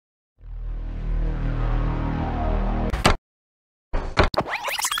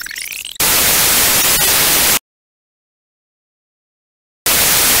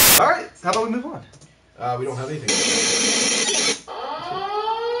All right, how about we move on? We don't have anything.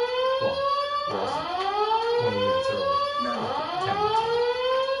 Well, we're also 20 minutes early. No. 10 minutes early.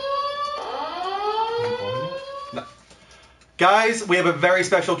 Did you call me? No. Guys, we have a very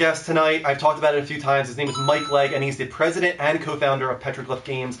special guest tonight. I've talked about it a few times. His name is Mike Legg, and he's the president and co-founder of Petroglyph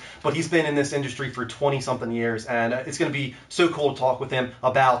Games. But he's been in this industry for 20-something years, and it's going to be so cool to talk with him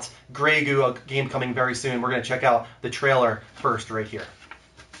about Grey Goo, a game coming very soon. We're going to check out the trailer first right here.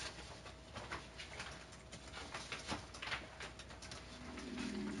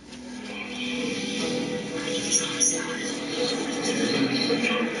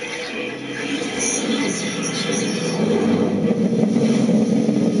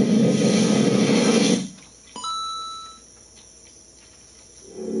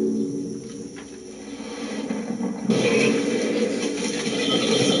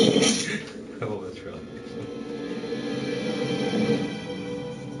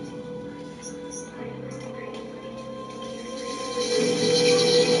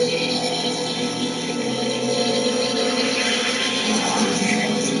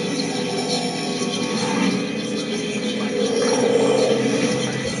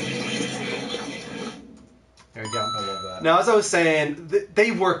 Now, as I was saying, they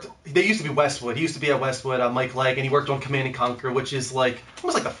used to be Westwood. He used to be at Westwood, Mike Legg, and he worked on Command & Conquer, which is like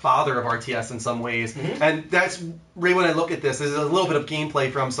almost like the father of RTS in some ways. Mm-hmm. And that's really, when I look at this, there's a little bit of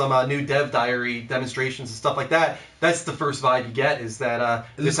gameplay from some new dev diary demonstrations and stuff like that. That's the first vibe you get, is that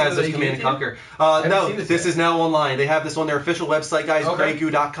this has this Command & Conquer. No, this is now online. They have this on their official website, guys, okay.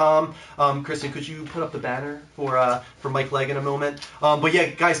 greygoo.com. Kristen, could you put up the banner for Mike Legg in a moment? But yeah,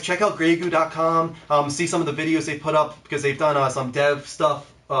 guys, check out greygoo.com. See some of the videos they put up, because they've done some dev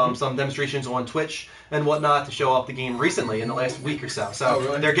stuff, some demonstrations on Twitch and whatnot to show off the game recently in the last week or so. So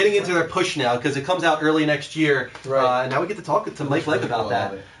really? They're getting into their push now, because it comes out early next year. Right. Now we get to talk to Mike Legg about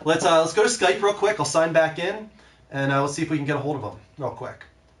that. Let's go to Skype real quick. I'll sign back in, and let's see if we can get a hold of him real quick.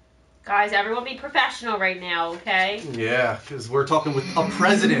 Guys, everyone be professional right now, okay? Yeah, because we're talking with a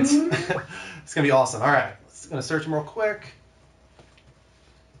president. It's going to be awesome. All right. Let's going to search him real quick.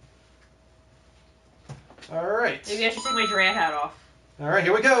 All right. Maybe I should take my giraffe hat off. All right,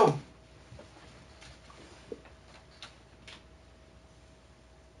 here we go.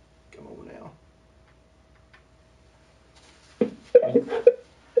 Come on now.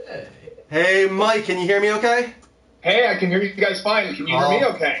 Hey, Mike, can you hear me okay? Hey, I can hear you guys fine. Can you hear me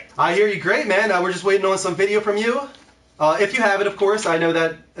okay? I hear you great, man. We're just waiting on some video from you. If you have it, of course. I know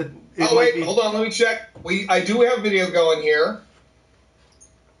that hold on. Let me check. I do have video going here.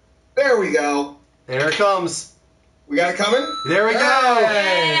 There we go. There it comes. We got it coming? There we go.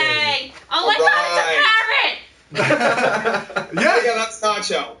 Yay! Oh my God, it's a parrot! Yeah, that's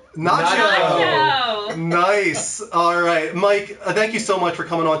Nacho. Nacho. Nice. All right, Mike. Thank you so much for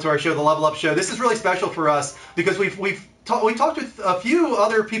coming on to our show, the Level Up Show. This is really special for us because we talked with a few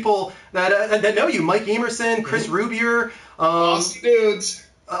other people that know you, Mike Emerson, Chris Rubier. Awesome dudes.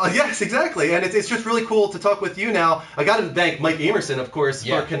 Yes, exactly. And it's just really cool to talk with you now. I got to thank Mike Emerson, of course,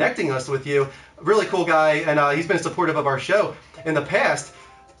 for connecting us with you. Really cool guy, and he's been supportive of our show in the past.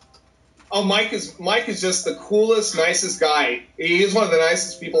 Oh, Mike is just the coolest, nicest guy. He is one of the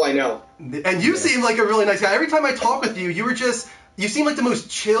nicest people I know. And you seem like a really nice guy. Every time I talk with you, you seem like the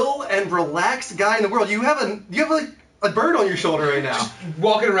most chill and relaxed guy in the world. You have like a bird on your shoulder right now. Just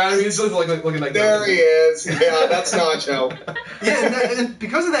walking around, he's looking like there he is. Yeah, that's Nacho. Yeah, and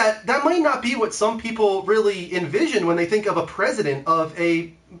because of that might not be what some people really envision when they think of a president of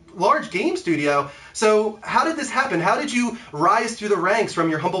a large game studio. So how did this happen? How did you rise through the ranks from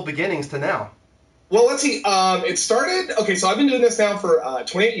your humble beginnings to now? Well, let's see. It started, okay, so I've been doing this now for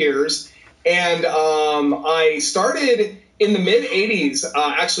 28 years, and I started in the mid-'80s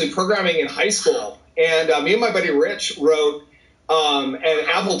actually programming in high school. And me and my buddy Rich wrote an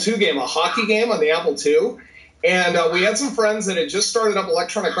Apple II game, a hockey game on the Apple II. And we had some friends that had just started up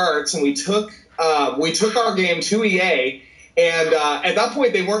Electronic Arts, and we took our game to EA. And at that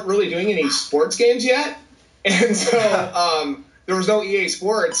point, they weren't really doing any sports games yet. And so there was no EA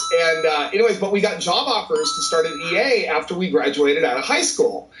Sports. And anyways, but we got job offers to start at EA after we graduated out of high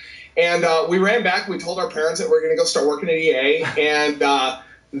school. And we ran back. We told our parents that we were going to go start working at EA. And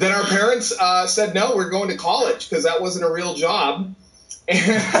then our parents said, no, we're going to college, because that wasn't a real job.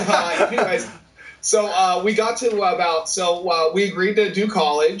 And anyways, so we got to we agreed to do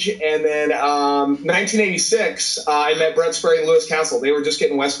college. And then 1986, I met Brett Sperry and Lewis Castle. They were just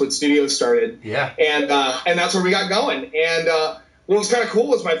getting Westwood Studios started. Yeah. And that's where we got going. And what was kind of cool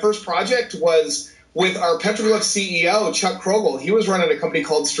was my first project was with our Petroglyph CEO, Chuck Krogel. He was running a company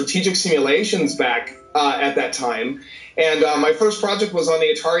called Strategic Simulations back at that time. And my first project was on the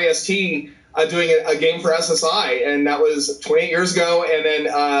Atari ST, doing a game for SSI, and that was 28 years ago. And then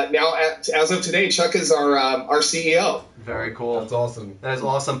now, as of today, Chuck is our CEO. Very cool. That's awesome. That is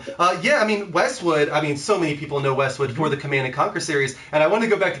awesome. Yeah, I mean, Westwood, so many people know Westwood for the Command & Conquer series. And I want to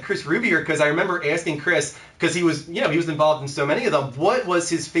go back to Chris Rubier because I remember asking Chris, because he was involved in so many of them, what was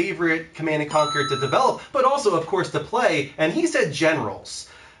his favorite Command & Conquer to develop, but also, of course, to play. And he said Generals.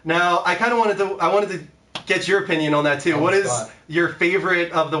 Now, I wanted to get your opinion on that too. What is your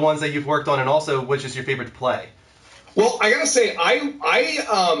favorite of the ones that you've worked on, and also which is your favorite to play? Well, I gotta say, I'm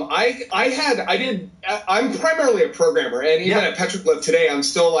primarily a programmer, and even at Petroglyph today, I'm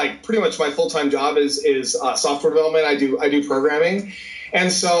still like pretty much my full-time job is software development. I do programming, and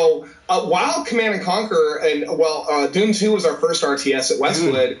so while Command & Conquer and Doom 2 was our first RTS at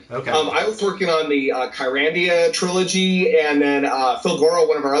Westwood, I was working on the Kyrandia trilogy, and then Phil Goro,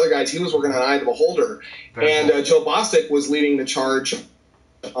 one of our other guys, he was working on Eye of the Beholder, and Joe Bostic was leading the charge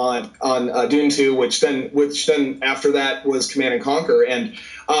on Doom 2, which then after that was Command & Conquer. And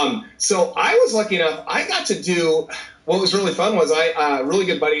so I was lucky enough, I got to do, what was really fun was I really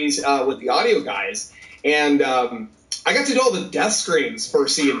good buddies with the audio guys, and I got to do all the death screens for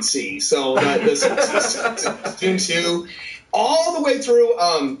CNC. So the Doom 2, all the way through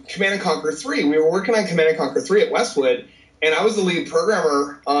Command & Conquer 3. We were working on Command & Conquer 3 at Westwood, and I was the lead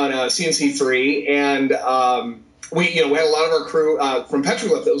programmer on CNC 3, and we had a lot of our crew from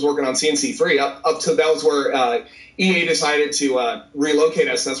Petroglyph that was working on CNC 3 up to that was where EA decided to relocate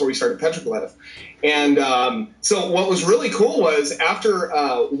us. That's where we started Petroglyph. And so what was really cool was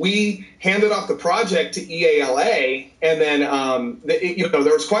after we handed off the project to EALA, and then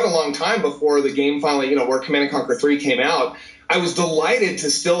there was quite a long time before the game finally, where Command & Conquer 3 came out. I was delighted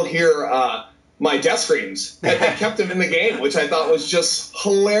to still hear my death screams. They kept them in the game, which I thought was just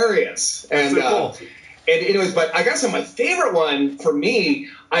hilarious. That's so cool. And anyways, but I guess my favorite one for me,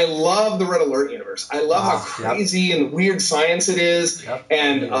 I love the Red Alert universe. I love how crazy and weird science it is.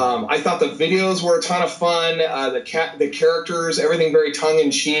 And I thought the videos were a ton of fun. The characters, everything very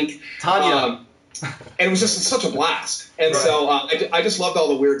tongue-in-cheek. Tanya. And it was just such a blast. And so I just loved all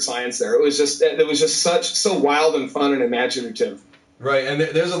the weird science there. It was just so wild and fun and imaginative. Right, and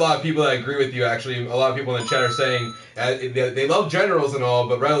there's a lot of people that agree with you, actually. A lot of people in the chat are saying they love Generals and all,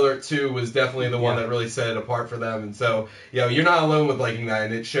 but Red Alert 2 was definitely the one that really set it apart for them. And so, you're not alone with liking that,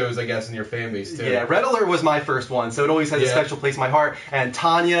 and it shows, I guess, in your fan base, too. Yeah, Red Alert was my first one, so it always has a special place in my heart. And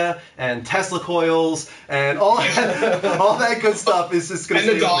Tanya and Tesla coils and all that good stuff is just going to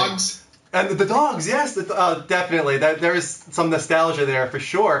And the dogs. And the dogs, yes, definitely. There is some nostalgia there for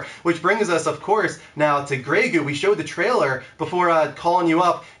sure. Which brings us, of course, now to Grey Goo. We showed the trailer before calling you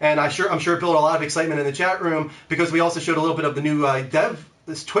up, and I'm sure it built a lot of excitement in the chat room because we also showed a little bit of the new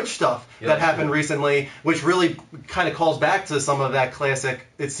this Twitch stuff that happened recently, which really kind of calls back to some of that classic,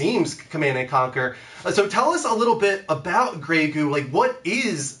 it seems, Command & Conquer. So tell us a little bit about Grey Goo. Like, what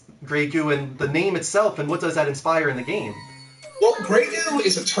is Grey Goo and the name itself, and what does that inspire in the game? Well, Grey Goo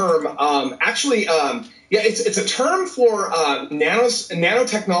is a term, it's a term for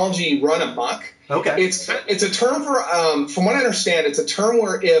nanotechnology run amok. Okay. It's a term for, from what I understand, it's a term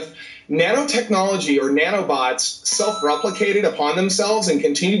where if nanotechnology or nanobots self-replicated upon themselves and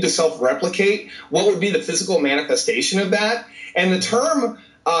continued to self-replicate, what would be the physical manifestation of that? And the term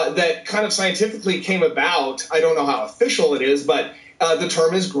that kind of scientifically came about, I don't know how official it is, but the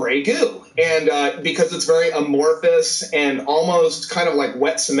term is Grey Goo. And because it's very amorphous and almost kind of like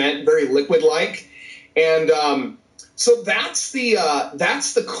wet cement, very liquid-like. And so that's the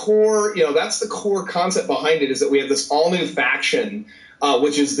core, that's the core concept behind it, is that we have this all-new faction,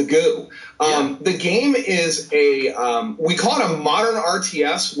 which is the Goo. The game is we call it a modern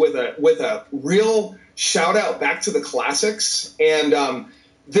RTS with a real shout-out back to the classics. And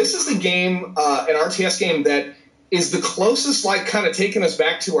this is the game, an RTS game that is the closest, like, kind of taking us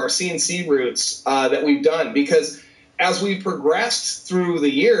back to our CNC roots that we've done. Because as we progressed through the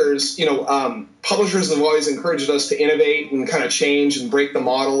years, publishers have always encouraged us to innovate and kind of change and break the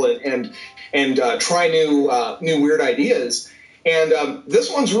model and try new weird ideas. And this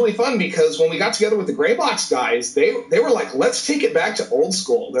one's really fun because when we got together with the Gray Box guys, they were like, let's take it back to old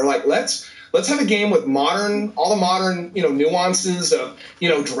school. They're like, let's have a game with all the modern, nuances of,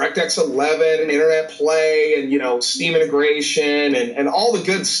 DirectX 11 and internet play and, Steam integration and all the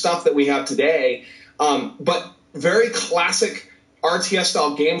good stuff that we have today. But very classic RTS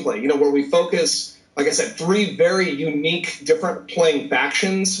style gameplay, where we focus, like I said, 3 very unique, different playing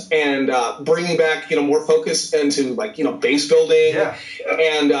factions, and bringing back more focus into like base building,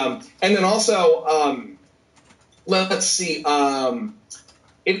 and then also let's see,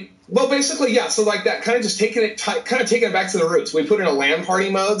 basically, yeah. So like that, kind of just taking it back to the roots. We put in a LAN party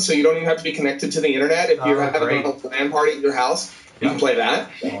mode, so you don't even have to be connected to the internet if you're having a LAN party at your house. You can play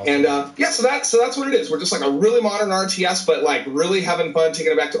that, and so that's what it is. We're just like a really modern RTS, but like really having fun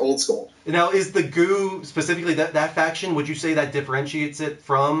taking it back to old school. Now, is the Goo specifically that faction? Would you say that differentiates it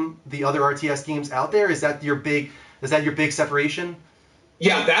from the other RTS games out there? Is that your big separation?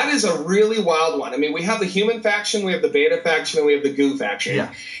 Yeah, that is a really wild one. I mean, we have the human faction, we have the beta faction, and we have the Goo faction.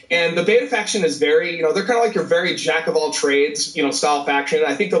 Yeah. And the beta faction is very, they're kind of like your very jack of all trades, style faction.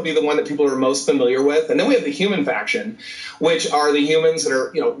 I think they'll be the one that people are most familiar with. And then we have the human faction, which are the humans that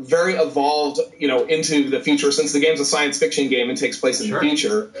are, very evolved, into the future. Since the game's a science fiction game and takes place in the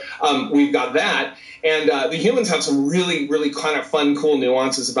future, we've got that. And the humans have some really, really kind of fun, cool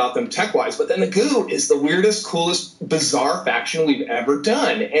nuances about them tech-wise. But then the Goo is the weirdest, coolest, bizarre faction we've ever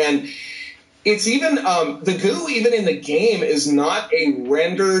done. And it's even the Goo, even in the game, is not a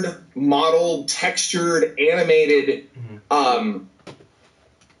rendered, modeled, textured, animated.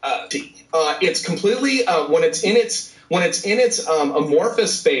 It's completely when it's in its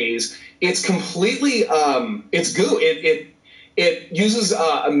amorphous phase. It's completely it's Goo. It uses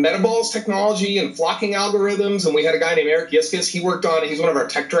Metaballs technology and flocking algorithms, and we had a guy named Eric Yiskis. He's one of our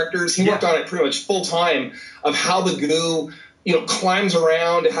tech directors. He worked on it pretty much full time, of how the Goo climbs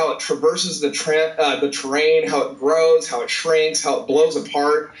around, how it traverses the terrain, how it grows, how it shrinks, how it blows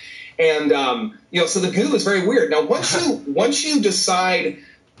apart, and so the Goo is very weird. Now, once you decide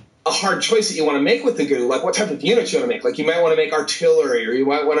a hard choice that you want to make with the Goo, like what type of units you want to make. Like you might want to make artillery, or you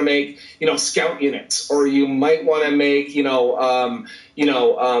might want to make, scout units, or you might want to make,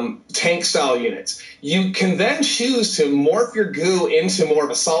 tank style units. You can then choose to morph your Goo into more of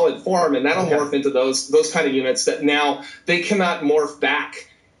a solid form, and that'll morph into those kind of units that now they cannot morph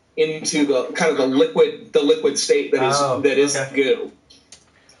back into the kind of the liquid state that is Goo.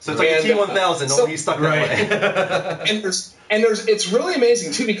 So it's like a T-1000, only stuck that way. And it's really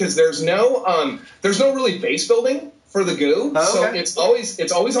amazing too, because there's no really base building for the Goo, so it's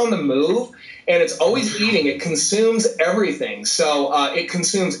always on the move, and it's always eating. It consumes everything. So it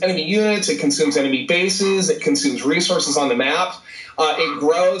consumes enemy units, it consumes enemy bases, it consumes resources on the map. It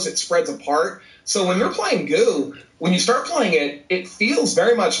grows, it spreads apart. So when you're playing Goo, when you start playing it, it feels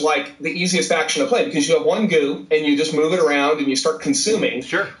very much like the easiest faction to play, because you have one Goo and you just move it around and you start consuming.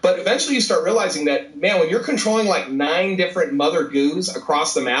 Sure. But eventually you start realizing that, man, when you're controlling like 9 different mother Goos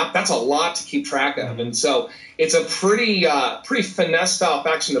across the map, that's a lot to keep track of. And so it's a pretty finesse style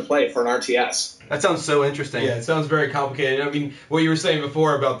faction to play for an RTS. That sounds so interesting. Yeah, it sounds very complicated. I mean, what you were saying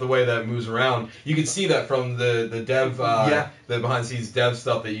before about the way that it moves around, you can see that from the dev, the behind-the-scenes dev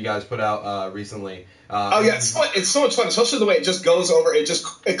stuff that you guys put out recently. It's so much fun, especially the way it just goes over.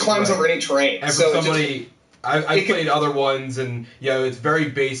 It climbs over any terrain. And for somebody, I've played other ones, and it's very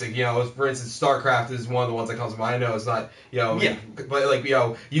basic. For instance, StarCraft is one of the ones that comes to mind. I know it's not, but like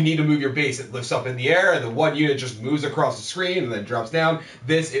you need to move your base. It lifts up in the air, and the one unit just moves across the screen and then drops down.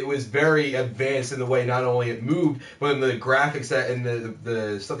 It was very advanced in the way not only it moved, but in the graphics and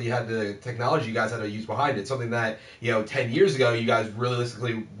the stuff that you had, the technology you guys had to use behind it. Something that 10 years ago you guys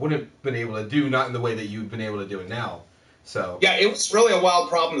realistically wouldn't have been able to do, not in the way that you've been able to do it now. So yeah, it was really a wild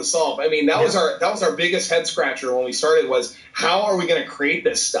problem to solve. I mean, that was our biggest head scratcher when we started, was how are we going to create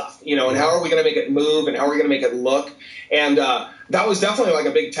this stuff, and how are we going to make it move, and how are we going to make it look, and that was definitely like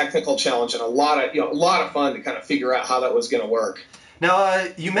a big technical challenge, and a lot of fun to kind of figure out how that was going to work. Now,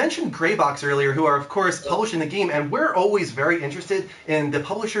 you mentioned Greybox earlier, who are, of course, publishing the game, and we're always very interested in the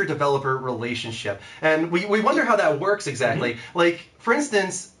publisher-developer relationship, and we wonder how that works exactly. Like, for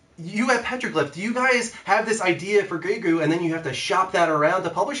instance, you at Petroglyph, do you guys have this idea for Grey Goo and then you have to shop that around to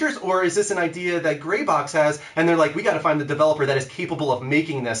publishers? Or is this an idea that Greybox has and they're like, we got to find the developer that is capable of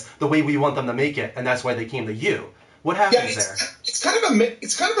making this the way we want them to make it, and that's why they came to you? What happens there? It's kind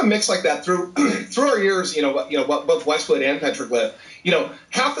of a mix like that through our years, both Westwood and Petroglyph.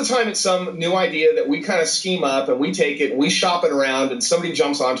 Half the time it's some new idea that we kind of scheme up and we take it and we shop it around and somebody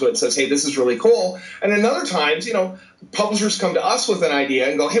jumps onto it and says, hey, this is really cool. And then other times, publishers come to us with an idea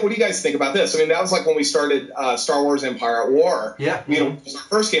and go, hey, what do you guys think about this? I mean, that was like when we started Star Wars Empire at War. Yeah. Our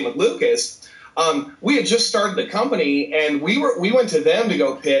first game with Lucas. We had just started the company, and we went to them to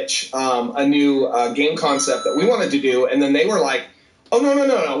go pitch a new game concept that we wanted to do, and then they were like, oh,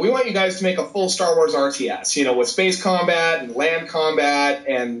 no, we want you guys to make a full Star Wars RTS, with space combat and land combat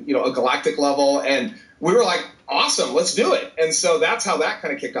and, a galactic level, and we were like, awesome, let's do it. And so that's how that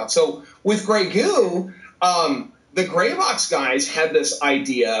kind of kicked off. So with Grey Goo, the Gray Box guys had this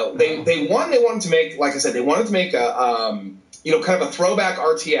idea. They wanted to make, like I said, they wanted to make a kind of a throwback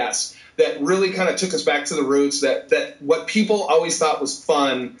RTS that really kind of took us back to the roots. That what people always thought was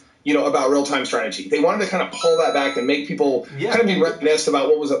fun, about real-time strategy. They wanted to kind of pull that back and make people kind of be reminiscent about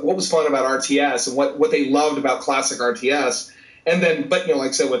what was fun about RTS and what they loved about classic RTS. And then, but like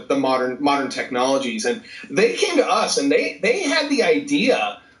I said, with the modern technologies, and they came to us and they had the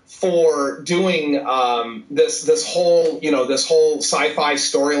idea for doing this whole sci-fi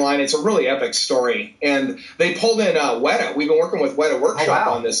storyline. It's a really epic story, and they pulled in Weta. We've been working with Weta Workshop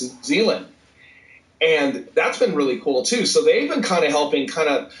on this in New Zealand, and that's been really cool too. So they've been kind of helping kind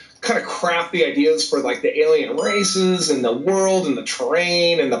of craft the ideas for like the alien races and the world and the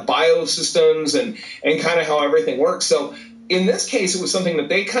terrain and the biosystems and kind of how everything works. So in this case, it was something that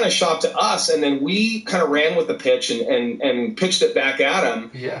they kind of shopped to us, and then we kind of ran with the pitch and pitched it back at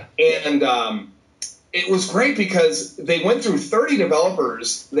them. Yeah. And it was great because they went through 30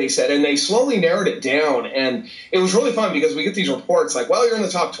 developers, they said, and they slowly narrowed it down. And it was really fun because we get these reports like, well, you're in the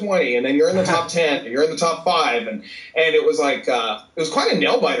top 20, and then you're in the top 10, and you're in the top 5. And it was like, it was quite a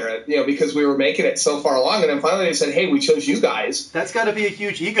nail biter, because we were making it so far along. And then finally they said, hey, we chose you guys. That's got to be a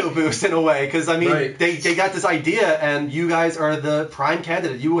huge ego boost in a way, because, I mean, they got this idea, and you guys are the prime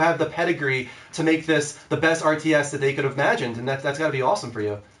candidate. You have the pedigree to make this the best RTS that they could have imagined, and that's got to be awesome for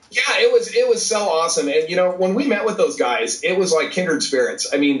you. Yeah, it was so awesome. And, when we met with those guys, it was like kindred spirits.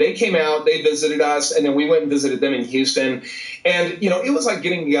 I mean, they came out, they visited us, and then we went and visited them in Houston. And, it was like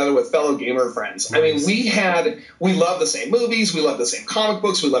getting together with fellow gamer friends. Nice. I mean, we love the same movies, we love the same comic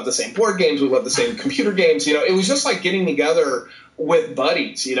books, we love the same board games, we love the same computer games. It was just like getting together with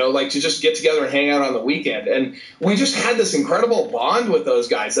buddies, like to just get together and hang out on the weekend. And we just had this incredible bond with those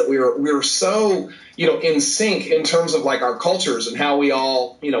guys that we were so, in sync in terms of like our cultures and how we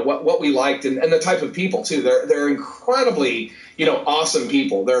all, what we liked and the type of people too. They're incredibly, awesome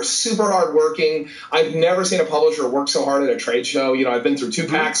people. They're super hardworking. I've never seen a publisher work so hard at a trade show. I've been through 2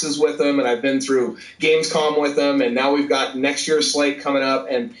 PAXs with them, and I've been through Gamescom with them, and now we've got next year's slate coming up.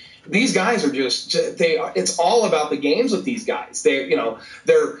 And these guys are it's all about the games with these guys.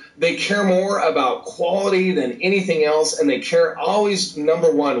 They care more about quality than anything else, and they care always,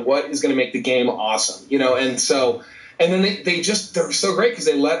 number one, what is going to make the game awesome, and then they're so great because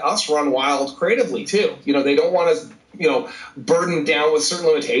they let us run wild creatively too. They don't want us, burdened down with certain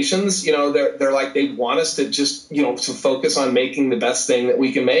limitations. They're like, they want us to just, to focus on making the best thing that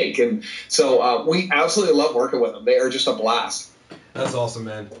we can make. And so we absolutely love working with them. They are just a blast. That's awesome,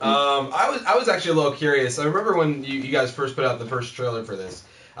 man. I was actually a little curious. I remember when you guys first put out the first trailer for this.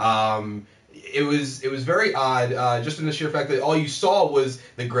 It was very odd, just in the sheer fact that all you saw was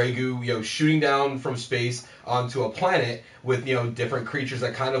the Grey Goo, shooting down from space onto a planet with, different creatures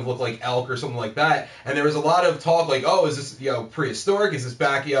that kind of look like elk or something like that. And there was a lot of talk like, oh, is this, prehistoric? Is this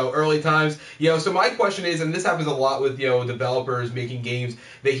back, early times? So my question is, and this happens a lot with, developers making games,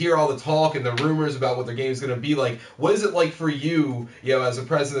 they hear all the talk and the rumors about what their game is going to be like. What is it like for you, as a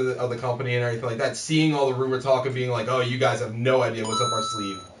president of the company and everything like that, seeing all the rumor talk and being like, oh, you guys have no idea what's up our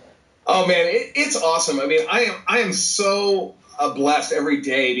sleeve? Oh man, it's awesome. I mean, I am so blessed every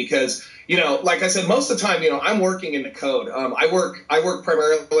day because, like I said, most of the time, I'm working in the code. I work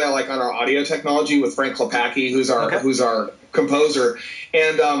primarily like on our audio technology with Frank Klepacki, who's our composer,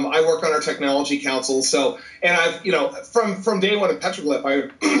 and I work on our technology council. So, and I've from day one at Petroglyph,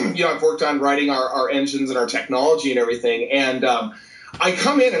 I've worked on writing our engines and our technology and everything. And I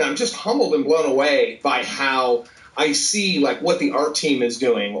come in and I'm just humbled and blown away by how I see like what the art team is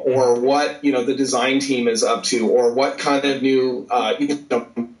doing, or what the design team is up to, or what kind of new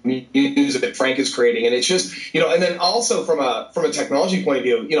music that Frank is creating, and it's just and then also from a technology point of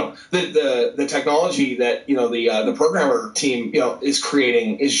view, the technology that the programmer team is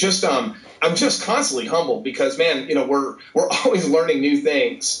creating is just I'm just constantly humbled because man, we're always learning new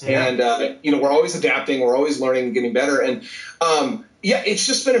things, and we're always adapting, we're always learning and getting better, and yeah, it's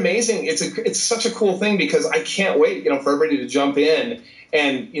just been amazing. It's such a cool thing because I can't wait, for everybody to jump in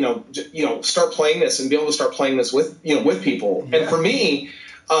and start playing this and be able to start playing this with people. Yeah. And for me,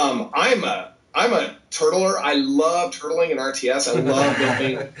 I'm a turtler. I love turtling in RTS. I love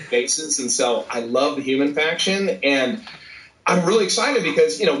building bases, and so I love the human faction. And I'm really excited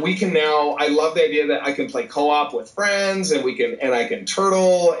because we can now. I love the idea that I can play co-op with friends, and I can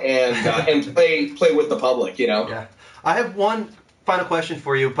turtle and play with the public. Yeah, I have one final question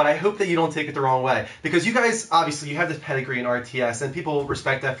for you, but I hope that you don't take it the wrong way, because you guys obviously you have this pedigree in RTS, and people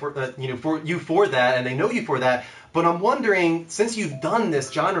respect that for that, and they know you for that. But I'm wondering, since you've done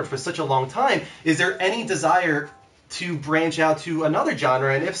this genre for such a long time, is there any desire to branch out to another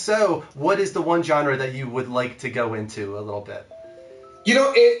genre? And if so, what is the one genre that you would like to go into a little bit?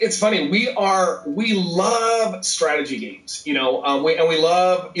 It's funny. We love strategy games, we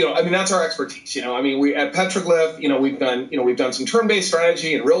love, that's our expertise, we at Petroglyph, we've done some turn-based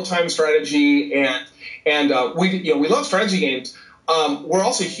strategy and real-time strategy, and we love strategy games. We're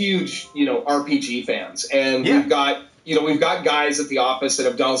also huge, RPG fans, and we've got guys at the office that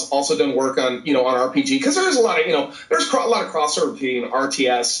have also done work on, on RPG, because there's a lot of, there's a lot of crossover between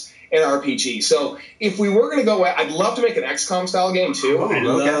RTS and RPG. So if we were going to go, I'd love to make an XCOM style game too. I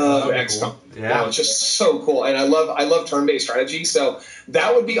love XCOM. Cool. Yeah, it's just so cool, and I love turn-based strategy. So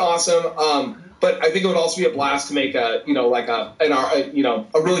that would be awesome. But I think it would also be a blast to make a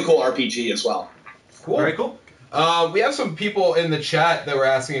really cool RPG as well. Cool. Very cool. We have some people in the chat that were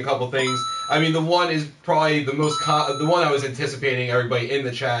asking a couple things. I mean, the one is probably the one I was anticipating everybody in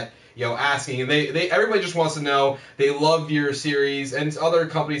the chat asking, and everybody just wants to know. They love your series, and other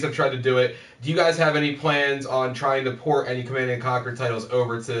companies have tried to do it. Do you guys have any plans on trying to port any Command and Conquer titles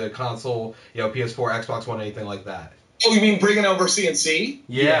over to console, PS4, Xbox One, anything like that? Oh, you mean bringing over CNC?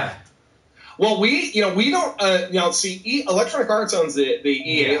 Yeah. Well, we don't Electronic Arts owns the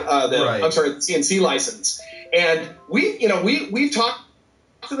EA, the CNC license, and we've talked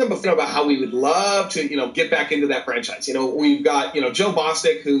to them before about how we would love to, get back into that franchise. We've got, Joe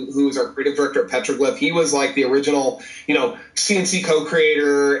Bostic, who's our creative director at Petroglyph. He was like the original, CNC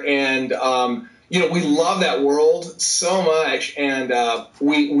co-creator, and, we love that world so much. And,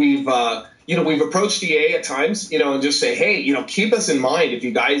 we've approached EA at times, and just say, hey, keep us in mind if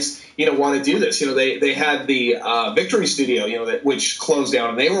you guys, want to do this. They had the Victory Studio, which closed down,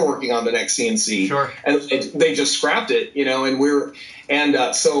 and they were working on the next CNC. Sure. And they just scrapped it,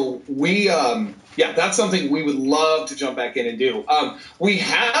 so we, that's something we would love to jump back in and do. We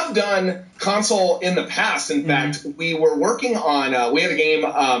have done console in the past. In fact, we were working on, we had a game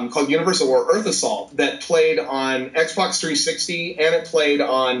called Universal War Earth Assault that played on Xbox 360, and it played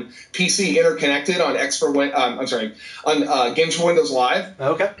on PC interconnected on Games for Windows Live.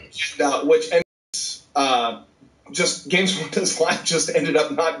 Okay. Just Games for Windows Live just ended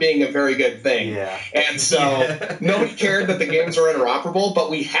up not being a very good thing. Yeah. And so nobody cared that the games were interoperable, but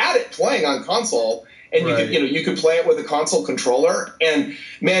we had it playing on console, and you could play it with a console controller. And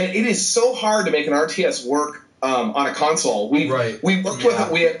man, it is so hard to make an RTS work on a console. We worked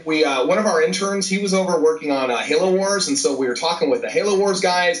with one of our interns. He was over working on Halo Wars, and so we were talking with the Halo Wars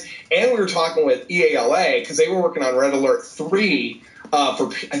guys, and we were talking with EALA because they were working on Red Alert 3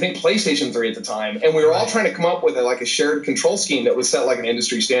 for I think PlayStation 3 at the time, and we were all trying to come up with a shared control scheme that was set like an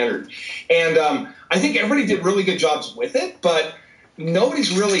industry standard. And I think everybody did really good jobs with it, but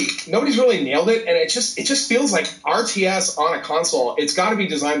nobody's really nailed it, and it just feels like RTS on a console. It's got to be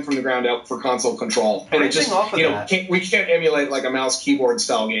designed from the ground up for console control, and it just we can't emulate like a mouse keyboard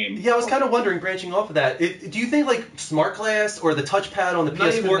style game. Yeah, I was kind of wondering, branching off of that, do you think like Smart Glass or the touchpad on the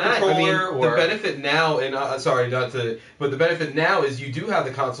PS4 controller? The benefit now, and but the benefit now is you do have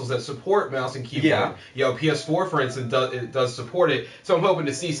the consoles that support mouse and keyboard. Yeah. PS4, for instance, does support it, so I'm hoping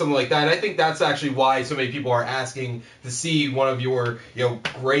to see something like that. And I think that's actually why so many people are asking to see one of your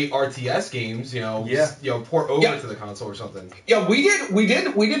great RTS games, port over to the console or something. Yeah, we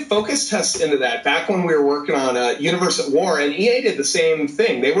did focus tests into that back when we were working on Universe at War, and EA did the same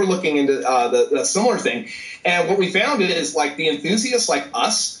thing. They were looking into the similar thing, and what we found is like the enthusiasts like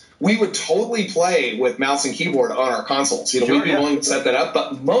us, we would totally play with mouse and keyboard on our consoles. We'd be willing to set that up,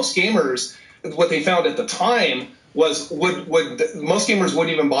 but most gamers, what they found at the time was most gamers wouldn't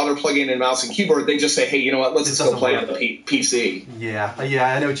even bother plugging in mouse and keyboard. They just say, hey, you know what, let's just go play on the PC. Yeah,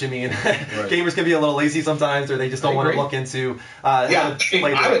 I know what you mean. Gamers can be a little lazy sometimes, or they just don't want to look into how to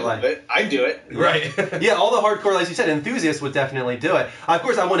play the right way. I'd do it. Right. Yeah, all the hardcore, like you said, enthusiasts would definitely do it. Of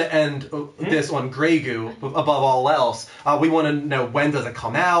course, I want to end this on Grey Goo above all else. We want to know, when does it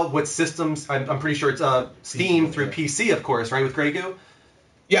come out? What systems? I'm pretty sure it's Steam through PC, of course, right, with Grey Goo?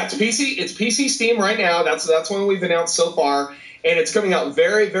 Yeah, it's PC. It's PC Steam right now. That's one we've announced so far, and it's coming out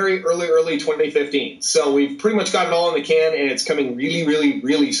very, very early 2015. So we've pretty much got it all in the can, and it's coming really, really,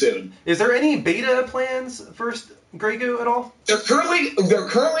 really soon. Is there any beta plans for Grey Goo at all? They're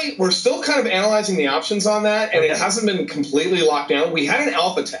currently we're still kind of analyzing the options on that, and it hasn't been completely locked down. We had an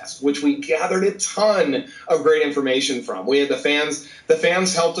alpha test, which we gathered a ton of great information from. We had the fans. The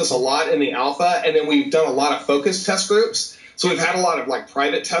fans helped us a lot in the alpha, and then we've done a lot of focus test groups. So we've had a lot of like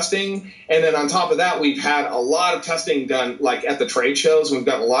private testing, and then on top of that, we've had a lot of testing done like at the trade shows. We've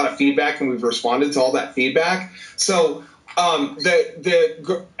gotten a lot of feedback, and we've responded to all that feedback. So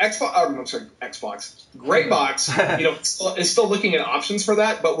Xbox Gray Box, is still looking at options for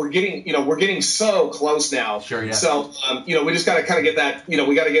that, but we're getting so close now. Sure, yeah. So, we just got to kind of get that,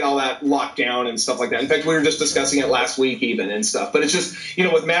 we got to get all that locked down and stuff like that. In fact, we were just discussing it last week even and stuff. But it's just,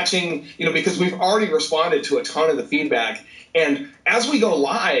 with matching, because we've already responded to a ton of the feedback, and as we go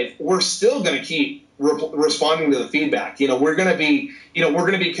live, we're still going to keep responding to the feedback. We're going to be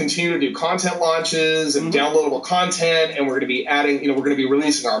continuing to do content launches and downloadable content, and we're going to be adding, we're going to be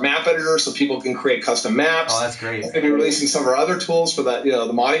releasing our map editor so people can create custom maps. Oh, that's great. We're going to be releasing some of our other tools for the,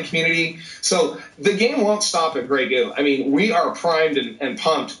 the modding community. So the game won't stop at Grey Goo. I mean, we are primed and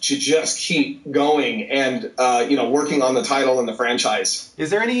pumped to just keep going and, working on the title and the franchise.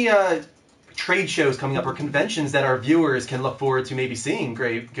 Is there any trade shows coming up or conventions that our viewers can look forward to maybe seeing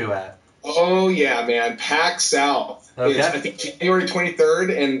Grey Goo at? Oh yeah, man! PAX South. Okay. It's, I think January 23rd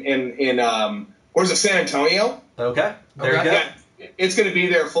in where's it? San Antonio. Okay. There you go. Yeah, it's going to be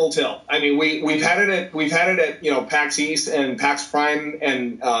there full tilt. I mean, we've had it at PAX East and PAX Prime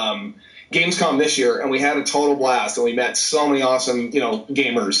and Gamescom this year, and we had a total blast, and we met so many awesome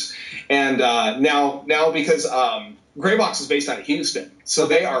gamers. And now because Grey Box is based out of Houston, so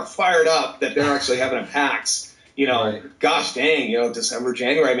they are fired up that they're actually having a PAX. Right. Gosh dang, December,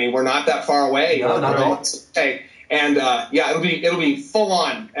 January. I mean, we're not that far away. No, not at all. Okay. And it'll be full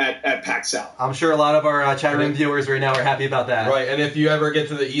on at PAX South. I'm sure a lot of our chat room viewers right now are happy about that. Right, and if you ever get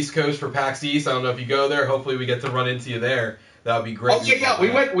to the East Coast for PAX East, I don't know if you go there. Hopefully, we get to run into you there. That would be great. Oh yeah.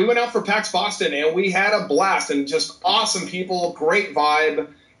 We went out for PAX Boston, and we had a blast, and just awesome people, great vibe,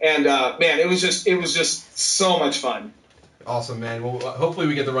 and man, it was just so much fun. Awesome, man. Well, hopefully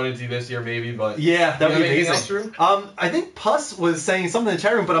we get to run into you this year, maybe. But yeah, that would be amazing. Else, Drew? I think Puss was saying something in the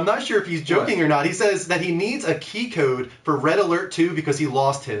chat room, but I'm not sure if he's joking or not. He says that he needs a key code for Red Alert 2 because he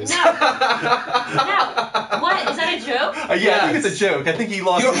lost his. No. What? Is that a joke? Yeah, I think it's a joke. I think he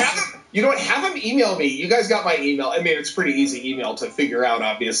lost his. Have him email me. You guys got my email. I mean, it's pretty easy email to figure out,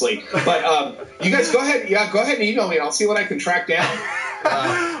 obviously. But you guys go ahead and email me, and I'll see what I can track down.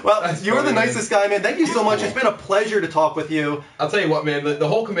 Well, you were the nicest guy, man. Thank you so much. It's been a pleasure to talk with you. I'll tell you what, man. The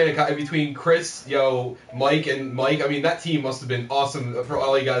whole command between Chris, Mike, and Mike. I mean, that team must have been awesome for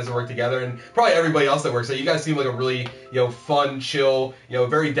all you guys to work together, and probably everybody else that works. So you guys seem like a really, fun, chill,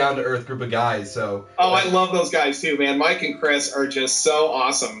 very down to earth group of guys. So. Oh, I love those guys too, man. Mike and Chris are just so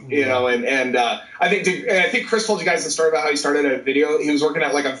awesome, and I think Chris told you guys the story about how he started a video. He was working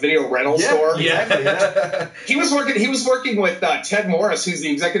at like a video rental store. Yeah. He was working with Ted Morris, who's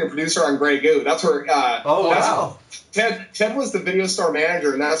the executive producer on Grey Goo. That's where. Wow. Ted was the video store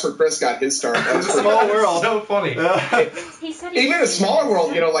manager, and that's where Chris got his start. That's a small world. So funny. He said even a smaller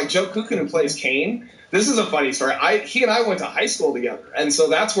world, like Joe Kukin, who plays Kane. This is a funny story. He and I went to high school together, and so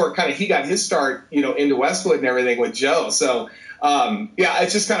that's where kind of he got his start, into Westwood and everything with Joe. So.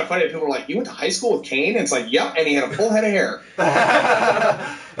 It's just kind of funny. People are like, "You went to high school with Kane?" And it's like, "Yep," and he had a full head of hair.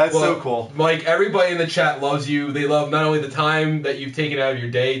 That's so cool. Mike, everybody in the chat loves you. They love not only the time that you've taken out of your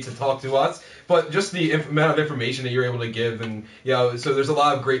day to talk to us, but just the amount of information that you're able to give. And so there's a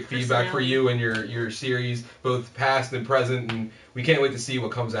lot of great feedback for you and your series, both past and present. And we can't wait to see what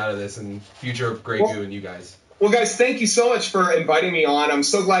comes out of this and future of Grey Goo and you guys. Well, guys, thank you so much for inviting me on. I'm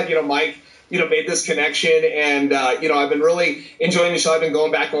so glad, Mike. Made this connection, and I've been really enjoying the show. I've been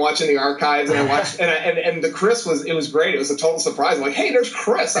going back and watching the archives, and I watched, and the Chris was great. It was a total surprise. I'm like, hey, there's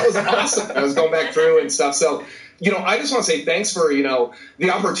Chris. That was awesome. I was going back through and stuff. So, I just want to say thanks for the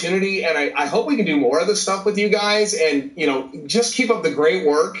opportunity, and I hope we can do more of this stuff with you guys, and just keep up the great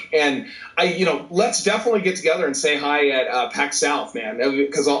work. And let's definitely get together and say hi at PAX South, man,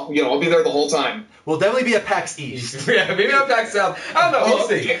 because I'll be there the whole time. We'll definitely be at PAX East. Yeah, maybe not PAX South. I don't know. We'll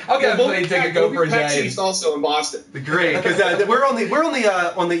see. I'll get a plane ticket, go for a PAX day. East also in Boston. Great, because we're on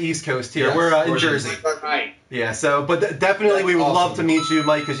the East Coast here. Yes, we're in Jersey. Right. Yeah. So, but definitely we would love to meet you,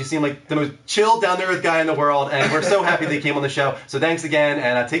 Mike, because you seem like the most chill, down to earth guy in the world, and we're so happy that you came on the show. So thanks again,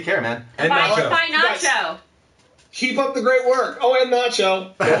 and take care, man. And Nacho. Bye, Nacho. Keep up the great work. Oh, and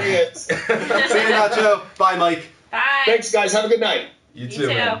Nacho. There he is. See you, Nacho. Bye, Mike. Bye. Thanks, guys. Have a good night. You too,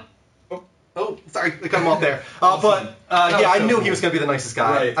 man. Oh, sorry, I cut him off there. I knew he was going to be the nicest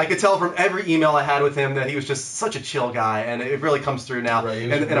guy. Right. I could tell from every email I had with him that he was just such a chill guy, and it really comes through now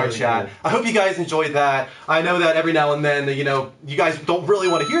in our chat. Cool. I hope you guys enjoyed that. I know that every now and then, you guys don't really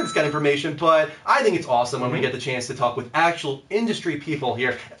want to hear this kind of information, but I think it's awesome when we get the chance to talk with actual industry people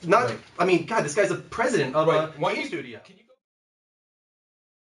here. I mean, God, this guy's the president of a game studio. Can you